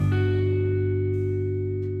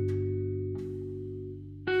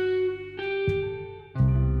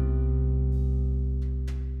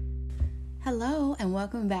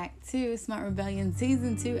welcome back to Smart Rebellion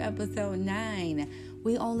Season 2, Episode 9.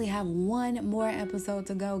 We only have one more episode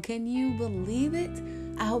to go. Can you believe it?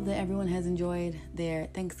 I hope that everyone has enjoyed their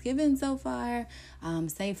Thanksgiving so far,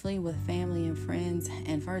 safely with family and friends.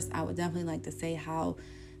 And first, I would definitely like to say how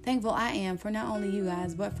thankful I am for not only you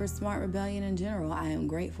guys, but for Smart Rebellion in general. I am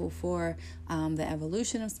grateful for the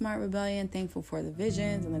evolution of Smart Rebellion, thankful for the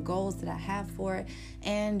visions and the goals that I have for it,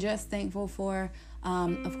 and just thankful for,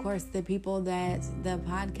 of course, the people that the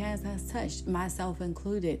podcast has touched, myself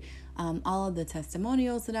included. All of the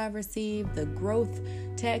testimonials that I've received, the growth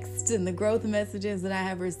texts and the growth messages that I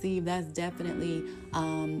have received, that's definitely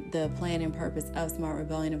the plan and purpose of Smart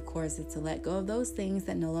Rebellion. Of course, is to let go of those things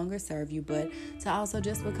that no longer serve you, but to also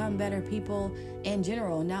just become better people in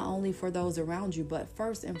general, not only for those around you, but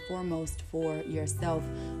first and foremost for yourself,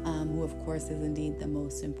 who of course is indeed the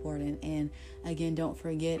most important. And again, don't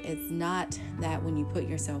forget, it's not that when you put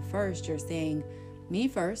yourself first, you're saying me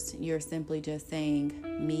first, you're simply just saying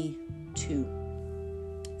me too.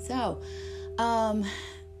 So,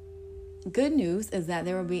 good news is that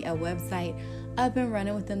there will be a website up and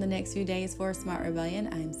running within the next few days for Smart Rebellion.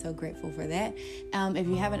 I am so grateful for that. If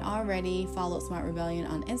you haven't already followed Smart Rebellion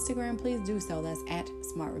on Instagram, please do so. That's at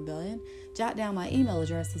Smart Rebellion. Jot down my email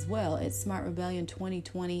address as well. It's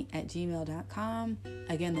smartrebellion2020@gmail.com.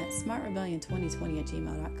 Again, that's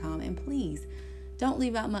smartrebellion2020@gmail.com. And please don't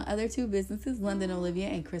leave out my other two businesses, London Olivia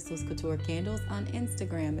and Crystals Couture Candles on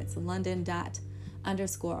Instagram. It's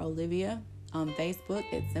London._Olivia. On Facebook,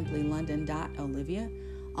 it's simply London.Olivia.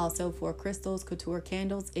 Also for Crystals Couture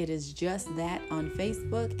Candles, it is just that on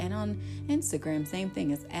Facebook, and on Instagram, same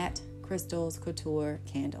thing, it's at Crystals Couture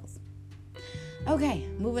Candles. Okay,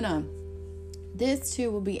 moving on. This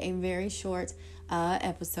too will be a very short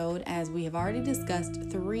episode, as we have already discussed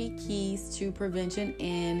 3 keys to prevention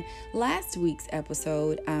in last week's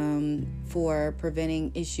episode for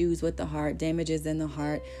preventing issues with the heart, damages in the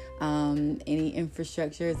heart, any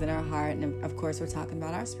infrastructures in our heart, and of course we're talking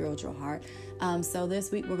about our spiritual heart. So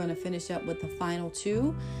this week we're going to finish up with the final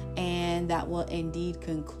 2, and that will indeed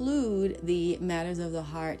conclude the Matters of the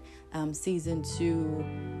Heart Season 2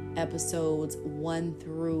 episodes 1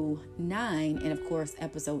 through 9, and of course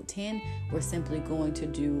episode 10 we're simply going to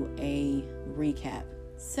do a recap.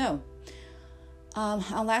 So on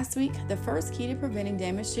last week, the first key to preventing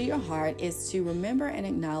damage to your heart is to remember and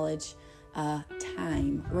acknowledge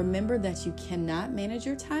time. Remember that you cannot manage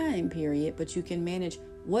your time period, but you can manage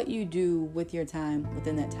what you do with your time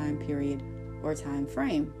within that time period or time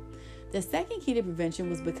frame. The second key to prevention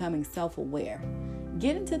was becoming self-aware.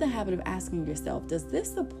 Get into the habit of asking yourself, does this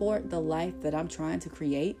support the life that I'm trying to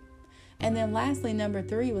create? And then lastly, number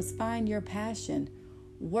 3 was find your passion.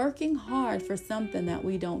 Working hard for something that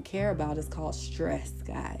we don't care about is called stress,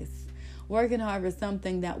 guys. Working hard for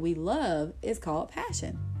something that we love is called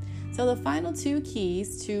passion. So the final 2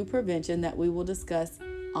 keys to prevention that we will discuss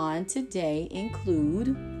on today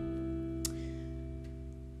include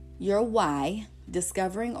your why,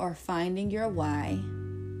 discovering or finding your why.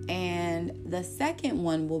 And the second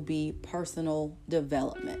one will be personal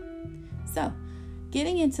development. So,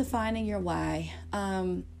 getting into finding your why,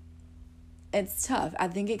 it's tough. I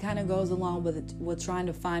think it kind of goes along with trying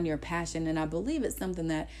to find your passion, and I believe it's something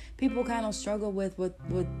that people kind of struggle with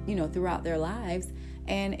throughout their lives.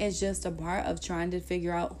 And it's just a part of trying to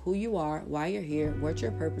figure out who you are, why you're here, what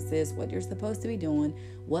your purpose is, what you're supposed to be doing,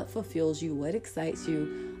 what fulfills you, what excites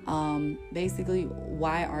you. Basically,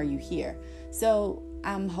 why are you here? So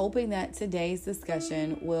I'm hoping that today's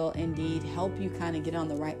discussion will indeed help you kind of get on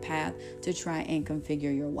the right path to try and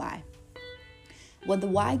configure your why. When the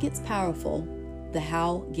why gets powerful, the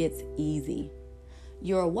how gets easy.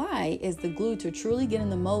 Your why is the glue to truly getting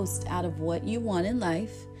the most out of what you want in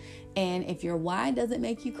life. And if your why doesn't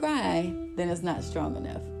make you cry, then it's not strong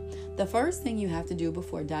enough. The first thing you have to do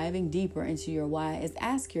before diving deeper into your why is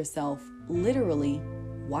ask yourself, literally,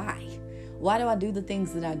 why? Why do I do the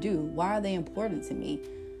things that I do? Why are they important to me?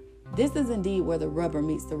 This is indeed where the rubber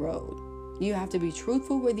meets the road. You have to be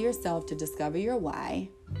truthful with yourself to discover your why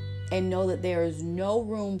and know that there is no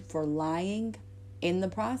room for lying in the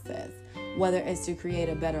process. Whether it's to create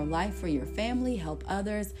a better life for your family, help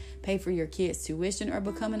others, pay for your kids' tuition, or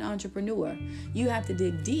become an entrepreneur, you have to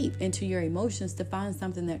dig deep into your emotions to find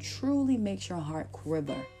something that truly makes your heart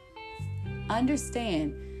quiver.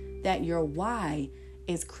 Understand that your why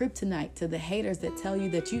is kryptonite to the haters that tell you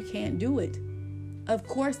that you can't do it. Of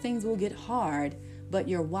course, things will get hard, but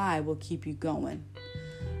your why will keep you going.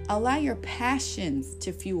 Allow your passions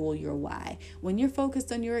to fuel your why. When you're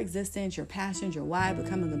focused on your existence, your passions, your why,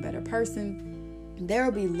 becoming a better person, there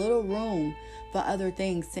will be little room for other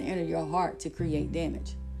things to enter your heart to create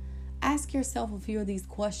damage. Ask yourself a few of these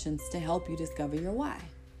questions to help you discover your why.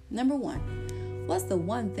 Number 1, what's the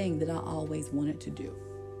one thing that I always wanted to do?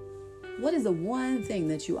 What is the one thing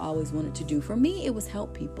that you always wanted to do? For me, it was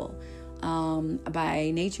help people.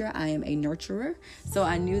 By nature, I am a nurturer, so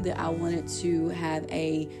I knew that I wanted to have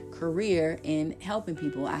a career in helping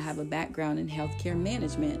people. I have a background in healthcare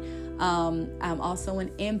management. I'm also an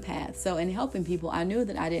empath, so in helping people, I knew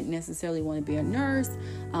that I didn't necessarily want to be a nurse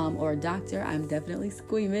or a doctor. I'm definitely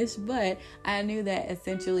squeamish, but I knew that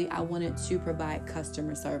essentially I wanted to provide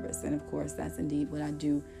customer service, and of course, that's indeed what I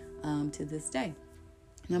do to this day.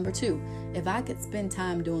 Number 2, if I could spend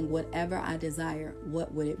time doing whatever I desire,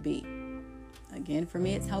 what would it be? Again, for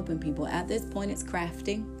me, it's helping people. At this point, it's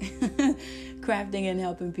crafting, crafting and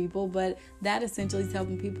helping people, but that essentially is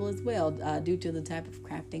helping people as well due to the type of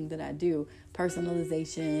crafting that I do.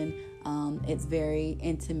 Personalization, it's very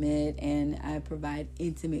intimate, and I provide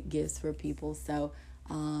intimate gifts for people, so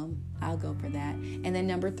I'll go for that. And then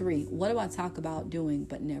number 3, what do I talk about doing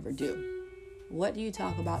but never do? What do you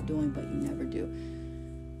talk about doing but you never do?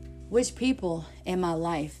 Which people in my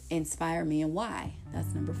life inspire me and why?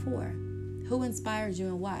 That's number 4. Who inspires you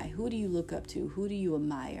and why? Who do you look up to? Who do you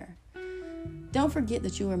admire? Don't forget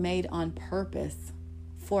that you were made on purpose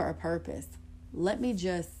for a purpose. Let me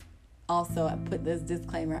just also put this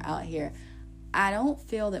disclaimer out here. I don't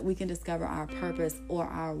feel that we can discover our purpose or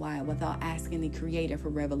our why without asking the Creator for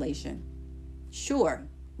revelation. Sure,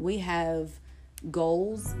 we have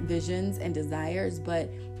goals, visions, and desires, but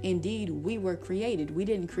indeed we were created. We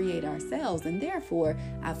didn't create ourselves, and therefore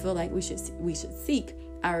I feel like we should seek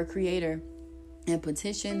our Creator and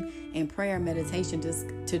petition and prayer meditation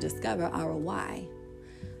to discover our why.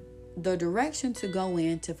 The direction to go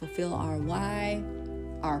in to fulfill our why,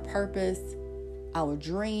 our purpose, our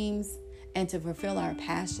dreams, and to fulfill our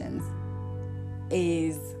passions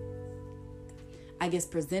is, I guess,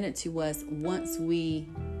 presented to us once we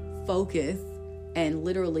focus and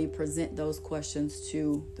literally present those questions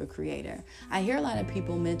to the Creator. I hear a lot of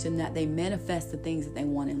people mention that they manifest the things that they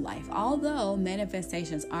want in life. Although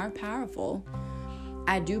manifestations are powerful,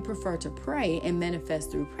 I do prefer to pray and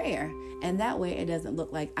manifest through prayer. And that way it doesn't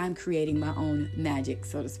look like I'm creating my own magic,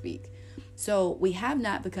 so to speak. So we have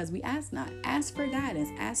not because we ask not. Ask for guidance,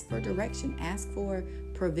 ask for direction, ask for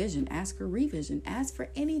provision, ask for revision, ask for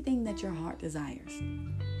anything that your heart desires.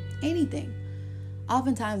 Anything.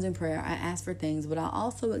 Oftentimes in prayer, I ask for things, but I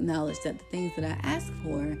also acknowledge that the things that I ask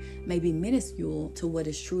for may be minuscule to what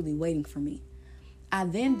is truly waiting for me. I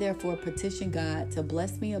then therefore petition God to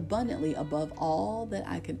bless me abundantly above all that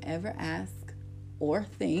I could ever ask or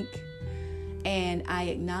think. And I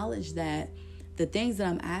acknowledge that the things that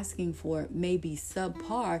I'm asking for may be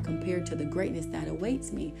subpar compared to the greatness that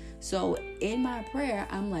awaits me. So in my prayer,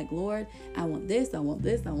 I'm like, Lord, I want this, I want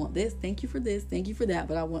this, I want this. Thank you for this, thank you for that,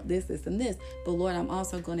 but I want this, this, and this. But Lord, I'm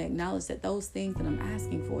also going to acknowledge that those things that I'm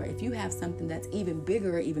asking for, if you have something that's even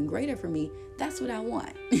bigger or even greater for me, that's what I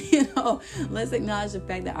want. Let's acknowledge the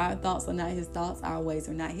fact that our thoughts are not His thoughts, our ways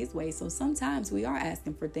are not His ways. So sometimes we are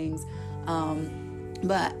asking for things,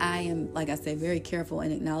 but I am, like I said, very careful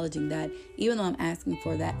in acknowledging that even though I'm asking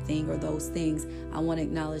for that thing or those things, I want to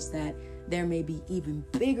acknowledge that there may be even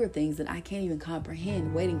bigger things that I can't even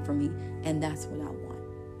comprehend waiting for me, and that's what I want.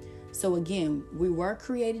 So again, we were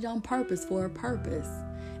created on purpose for a purpose,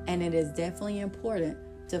 and it is definitely important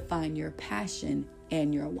to find your passion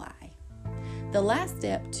and your why. The last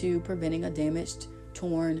step to preventing a damaged,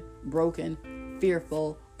 torn, broken,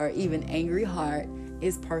 fearful, or even angry heart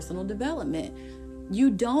is personal development. You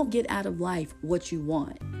don't get out of life what you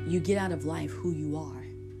want. You get out of life who you are.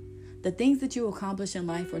 The things that you accomplish in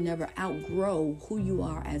life will never outgrow who you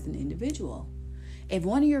are as an individual. If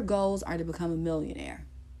one of your goals are to become a millionaire,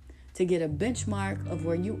 to get a benchmark of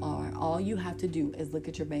where you are, all you have to do is look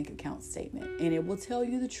at your bank account statement, and it will tell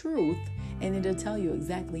you the truth, and it'll tell you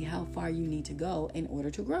exactly how far you need to go in order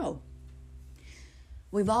to grow.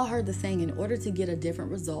 We've all heard the saying, in order to get a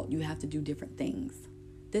different result, you have to do different things.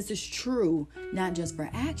 This is true, not just for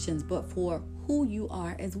actions, but for who you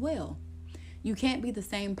are as well. You can't be the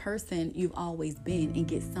same person you've always been and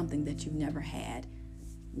get something that you've never had.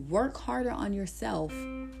 Work harder on yourself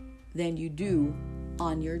than you do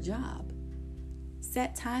on your job.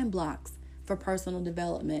 Set time blocks for personal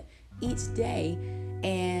development each day,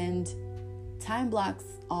 and time blocks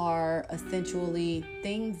are essentially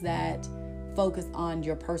things that focus on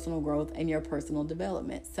your personal growth and your personal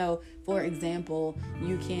development. So, for example,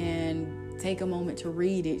 you can take a moment to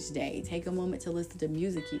read each day, take a moment to listen to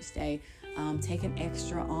music each day, take an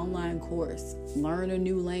extra online course, learn a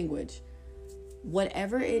new language.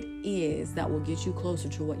 Whatever it is that will get you closer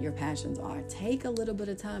to what your passions are, take a little bit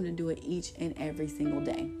of time to do it each and every single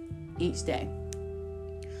day. each day.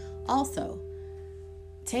 Also,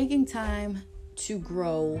 taking time to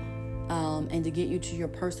grow and to get you to your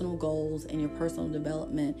personal goals and your personal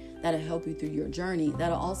development, that'll help you through your journey.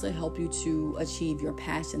 That'll also help you to achieve your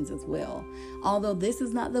passions as well. Although this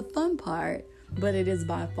is not the fun part, but it is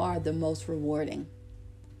by far the most rewarding.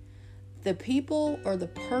 The people or the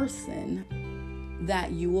person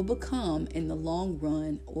that you will become in the long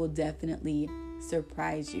run will definitely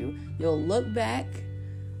surprise you. You'll look back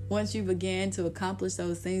once you begin to accomplish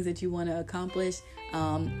those things that you want to accomplish,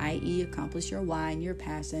 i.e. accomplish your why and your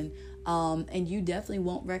passion, and you definitely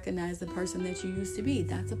won't recognize the person that you used to be.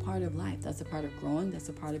 That's a part of life. That's a part of growing. That's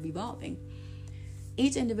a part of evolving.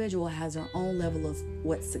 Each individual has their own level of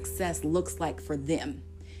what success looks like for them,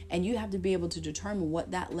 and you have to be able to determine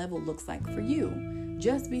what that level looks like for you.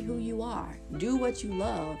 Just be who you are. Do what you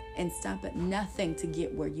love and stop at nothing to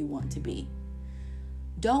get where you want to be.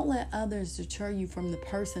 Don't let others deter you from the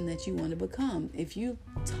person that you want to become. If you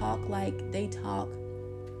talk like they talk,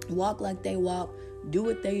 walk like they walk, do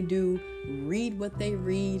what they do, read what they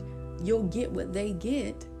read, you'll get what they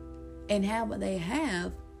get and have what they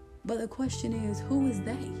have. But the question is, who is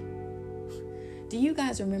they? Do you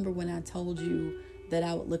guys remember when I told you that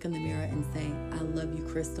I would look in the mirror and say, I love you,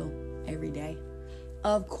 Crystal, every day?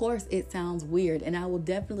 Of course, it sounds weird, and I will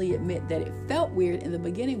definitely admit that it felt weird in the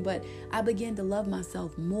beginning, but I began to love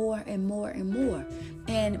myself more and more and more.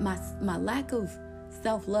 And my lack of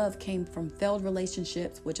self-love came from failed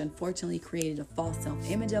relationships, which unfortunately created a false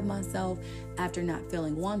self-image of myself after not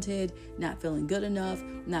feeling wanted, not feeling good enough,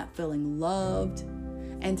 not feeling loved.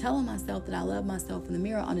 And telling myself that I love myself in the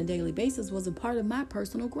mirror on a daily basis was a part of my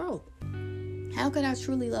personal growth. How could I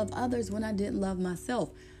truly love others when I didn't love myself?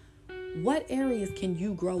 What areas can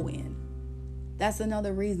you grow in? That's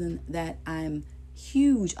another reason that I'm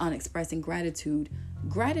huge on expressing gratitude.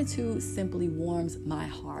 Gratitude simply warms my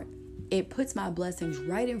heart. It puts my blessings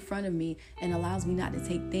right in front of me and allows me not to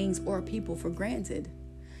take things or people for granted.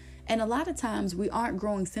 And a lot of times we aren't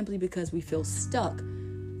growing simply because we feel stuck.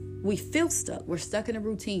 We feel stuck. We're stuck in a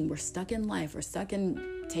routine. We're stuck in life. We're stuck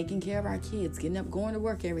in taking care of our kids, getting up, going to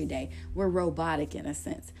work every day. We're robotic in a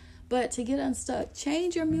sense. But to get unstuck,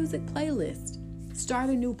 change your music playlist. Start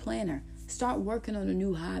a new planner. Start working on a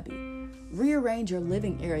new hobby. Rearrange your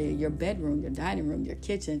living area, your bedroom, your dining room, your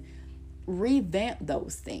kitchen. Revamp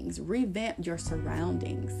those things. Revamp your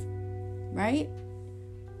surroundings, right?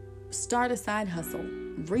 Start a side hustle.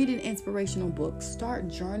 Read an inspirational book. Start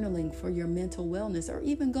journaling for your mental wellness, or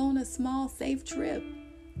even go on a small, safe trip.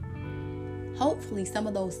 Hopefully, some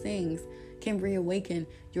of those things can reawaken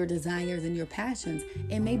your desires and your passions,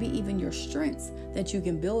 and maybe even your strengths that you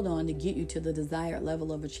can build on to get you to the desired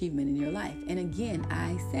level of achievement in your life. And again,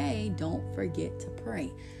 I say, don't forget to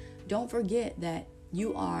pray. Don't forget that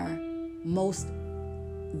you are most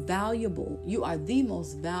valuable. You are the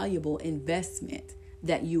most valuable investment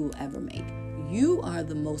that you will ever make. You are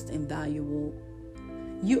the most invaluable.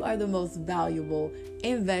 You are the most valuable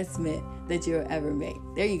investment that you'll ever make.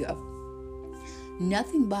 There you go.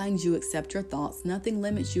 Nothing binds you except your thoughts. Nothing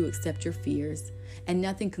limits you except your fears. And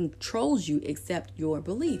nothing controls you except your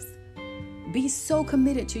beliefs. Be so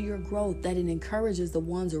committed to your growth that it encourages the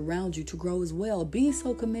ones around you to grow as well. Be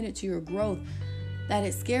so committed to your growth that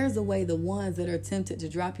it scares away the ones that are tempted to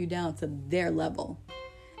drop you down to their level.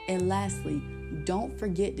 And lastly, don't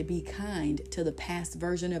forget to be kind to the past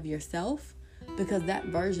version of yourself, because that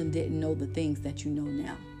version didn't know the things that you know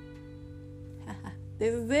now.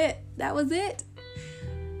 This is it. That was it.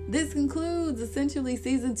 This concludes essentially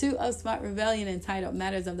season 2 of Smart Rebellion, entitled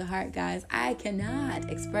Matters of the Heart, guys. I cannot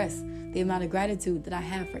express the amount of gratitude that I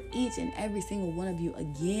have for each and every single one of you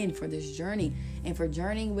again for this journey and for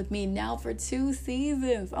journeying with me now for 2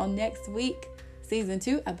 seasons. On next week, season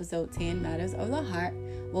 2, episode 10, Matters of the Heart,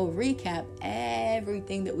 will recap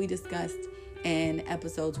everything that we discussed in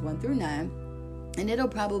episodes 1 through 9. And it'll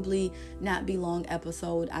probably not be long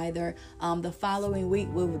episode either. The following week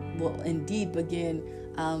will indeed begin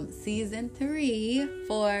season 3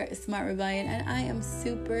 for Smart Rebellion, and I am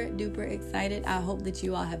super duper excited. I hope that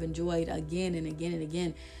you all have enjoyed again and again and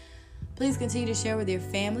again. Please continue to share with your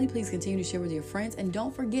family. Please continue to share with your friends, and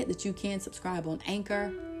don't forget that you can subscribe on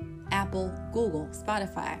Anchor, Apple, Google,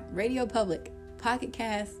 Spotify, Radio Public, Pocket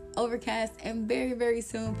Cast, Overcast, and very, very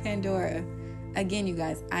soon Pandora. Again, you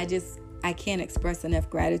guys, I can't express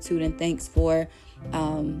enough gratitude and thanks for,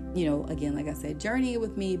 again, like I said, journeying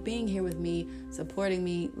with me, being here with me, supporting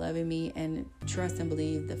me, loving me, and trust and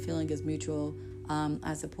believe the feeling is mutual.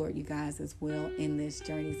 I support you guys as well in this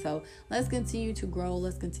journey. So let's continue to grow.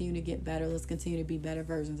 Let's continue to get better. Let's continue to be better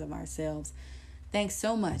versions of ourselves. Thanks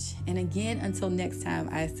so much. And again, until next time,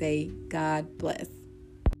 I say God bless.